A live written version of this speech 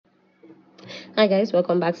Hi guys,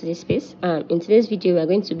 welcome back to this space. In today's video, we are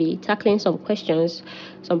going to be tackling some questions,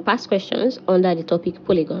 some past questions under the topic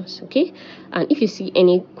polygons. Okay, and if you see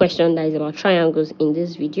any question that is about triangles in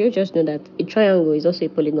this video, just know that a triangle is also a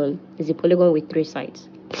polygon. It's a polygon with 3 sides.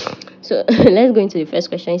 So let's go into the first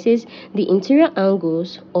question. It says the interior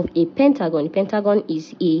angles of a pentagon. A pentagon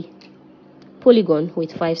is a polygon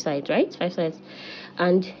with 5 sides, right? 5 sides,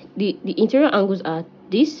 and the interior angles are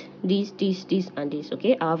this, and this.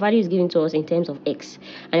 Okay, our value is given to us in terms of x,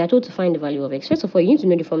 and you're told to find the value of x. First of all, you need to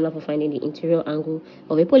know the formula for finding the interior angle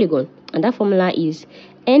of a polygon, and that formula is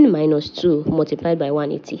n minus 2 multiplied by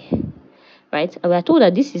 180, right? And we are told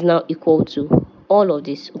that this is now equal to all of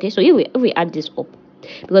this. Okay, so if we add this up,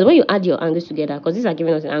 because when you add your angles together, because these are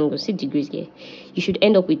giving us an angle 6 degrees here, you should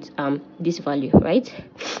end up with this value, right?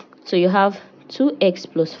 So you have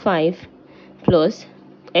 2x plus 5 plus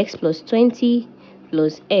x plus 20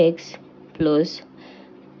 plus x plus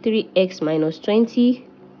 3x minus 20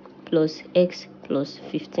 plus x plus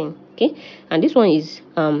 15. Okay, and this one is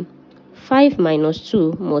 5 minus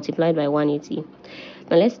 2 multiplied by 180.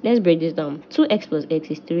 Now let's break this down. 2x plus x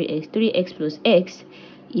is 3x, 3x plus x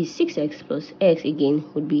is 6x plus x again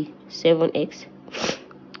would be 7x.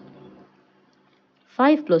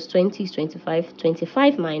 5 plus 20 is 25.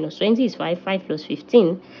 25 minus 20 is 5. 5 plus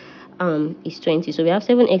 15 is 20. So we have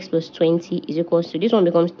 7x plus 20 is equals to, this one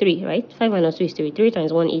becomes 3, right? 5 minus 2 is 3. 3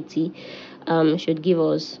 times 180 should give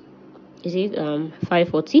us, is it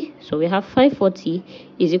 540? So we have 540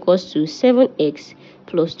 is equals to 7x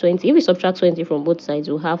plus 20. If we subtract 20 from both sides,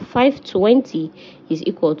 we'll have 520 is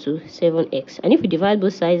equal to 7x. And if we divide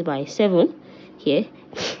both sides by 7 here,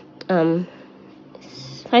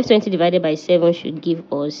 520 divided by 7 should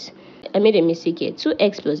give us, I made a mistake here,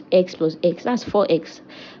 2x plus x plus x, that's 4x,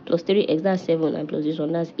 plus 3x, that's 7, and plus this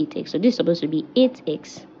one, that's 8x. So this is supposed to be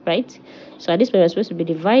 8x, right? So at this point, we're supposed to be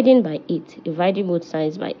dividing by 8, dividing both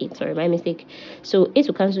sides by 8. Sorry, my mistake. So 8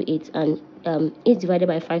 will cancel 8, and 8 divided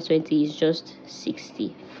by 520 is just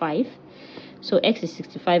 65. So x is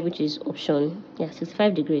 65, which is option,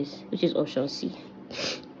 65 degrees, which is option C.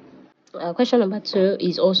 Question number 2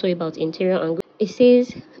 is also about interior angle. It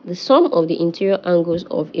says the sum of the interior angles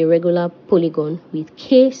of a regular polygon with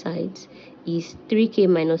k sides is 3k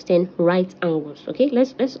minus 10 right angles. Okay,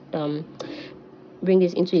 let's bring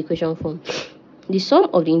this into equation form. The sum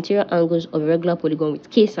of the interior angles of a regular polygon with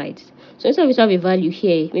k sides. So instead of having a value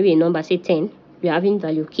here, maybe a number, say 10, we are having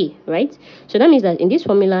value k, right? So that means that in this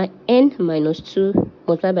formula, n minus 2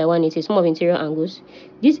 multiplied by 180, sum of interior angles,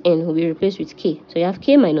 this n will be replaced with k. So you have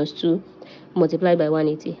k minus 2 multiplied by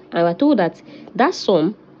 180, and we're told that that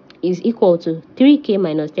sum is equal to 3k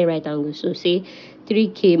minus 10 right angles. So say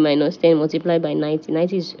 3k minus 10 multiplied by 90.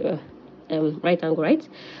 90 is right angle, right?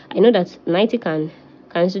 I know that 90 can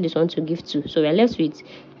cancel this one to give 2, so we're left with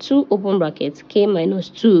 2 open brackets, k minus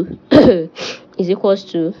 2 is equals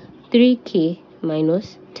to 3k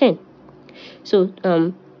minus 10. So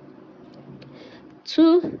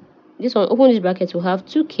this one, open this bracket, will have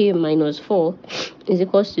 2k minus 4 is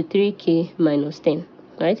equals to 3k minus 10,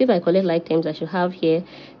 right? If I collect like terms, I should have here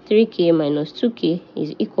 3k minus 2k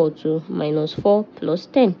is equal to minus 4 plus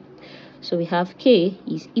 10. So we have k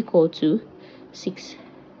is equal to 6,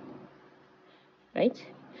 right?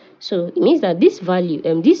 So it means that this value,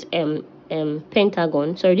 this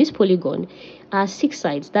pentagon, sorry, this polygon has 6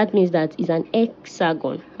 sides. That means that is an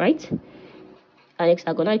hexagon, right? An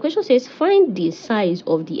hexagon. Now the question says find the size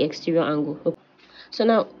of the exterior angle. Okay. So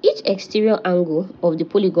now each exterior angle of the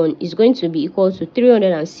polygon is going to be equal to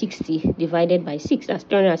 360 divided by 6. That's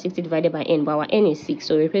 360 divided by n, but our n is 6,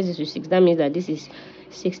 so we replace this with 6. That means that this is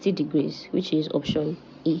 60 degrees, which is option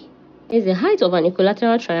A. Is the height of an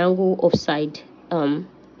equilateral triangle of side.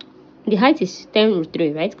 The height is 10 root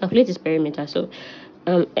 3, right? Calculate its perimeter. So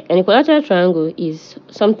an equilateral triangle is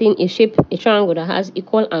something, a triangle that has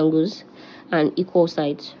equal angles and equal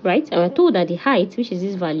sides, right? And we're told that the height, which is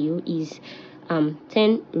this value, is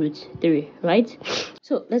 10 root 3, right?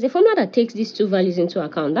 So there's a formula that takes these two values into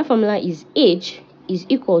account. That formula is h is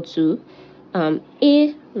equal to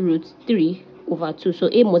a root 3 over 2. So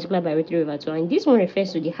a multiplied by root 3 over 2, and this one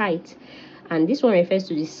refers to the height, and this one refers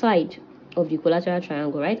to the side of the equilateral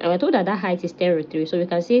triangle, right? And we're told that that height is 10 root 3, so we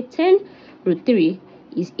can say 10 root 3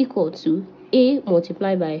 is equal to a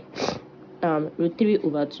multiplied by root 3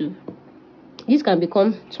 over 2. This can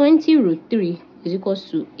become 20 root 3 is equals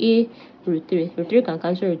to a root 3. Root 3 can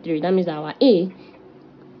cancel root 3. That means that our a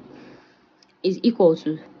is equal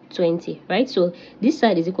to 20, right? So this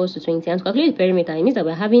side is equals to 20. And to calculate the perimeter, it means that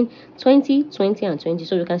we're having 20, 20, and 20.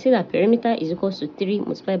 So we can say that perimeter is equals to 3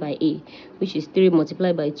 multiplied by a, which is 3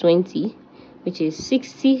 multiplied by 20, which is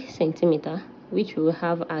 60 centimeter, which we will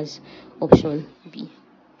have as option B.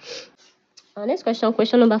 Our next question,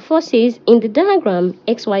 question number 4 says, in the diagram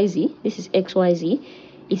XYZ, this is XYZ,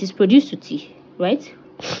 it is produced to T, right?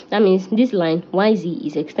 That means this line YZ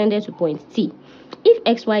is extended to point T. If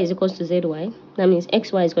XY is equals to ZY, that means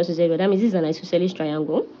XY is equals to ZY. That means this is an isosceles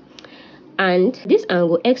triangle. And this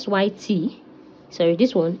angle XYT, sorry,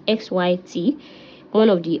 this one XYT, one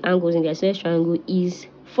of the angles in the isosceles triangle is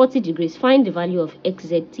 40 degrees. Find the value of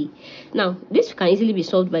XZT. Now, this can easily be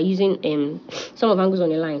solved by using sum of angles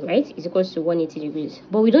on a line, right? Is equals to 180 degrees.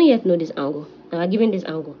 But we don't yet know this angle. Now, we're given this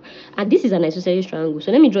angle. And this is an isosceles triangle.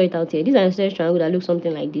 So let me draw it out here. This is an isosceles triangle that looks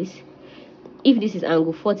something like this. If this is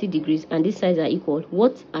angle 40 degrees and these sides are equal,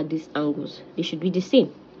 what are these angles? They should be the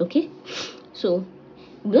same, okay? So,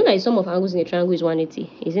 we know that the sum of angles in a triangle is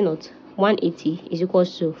 180, is it not? 180 is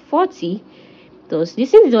equals to 40. Thus,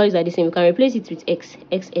 since the values are the same, we can replace it with x.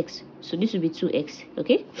 So this will be 2x,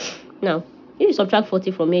 okay? Now, if you subtract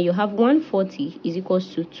 40 from here, you have 140 is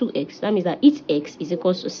equals to 2x. That means that each x is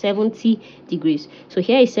equals to 70 degrees. So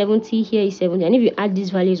here is 70, here is 70. And if you add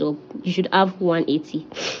these values up, you should have 180.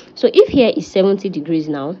 So if here is 70 degrees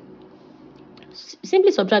now,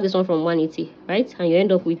 simply subtract this one from 180, right? And you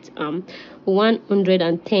end up with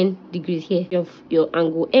 110 degrees here. Your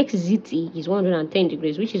angle XZT is 110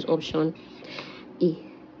 degrees, which is option A.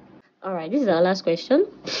 Alright, this is our last question,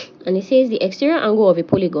 and it says the exterior angle of a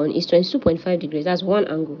polygon is 22.5 degrees. That's one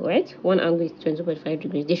angle, right? One angle is 22.5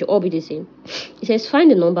 degrees. They should all be the same. It says find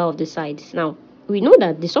the number of the sides. Now, we know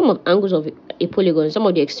that the sum of angles of a polygon, some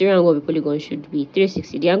of the exterior angle of a polygon should be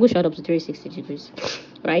 360. The angle should add up to 360 degrees,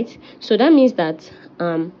 right? So that means that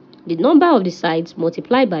the number of the sides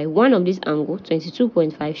multiplied by one of this angle,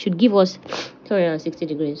 22.5, should give us 360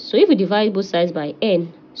 degrees. So if we divide both sides by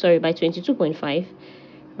by 22.5,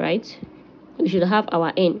 right, we should have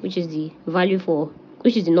our n, which is the value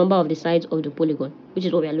which is the number of the sides of the polygon, which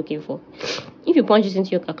is what we are looking for. If you punch this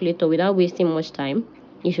into your calculator without wasting much time,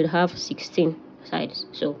 you should have 16 sides.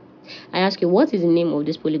 So I ask you, what is the name of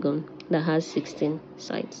this polygon that has 16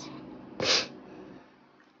 sides?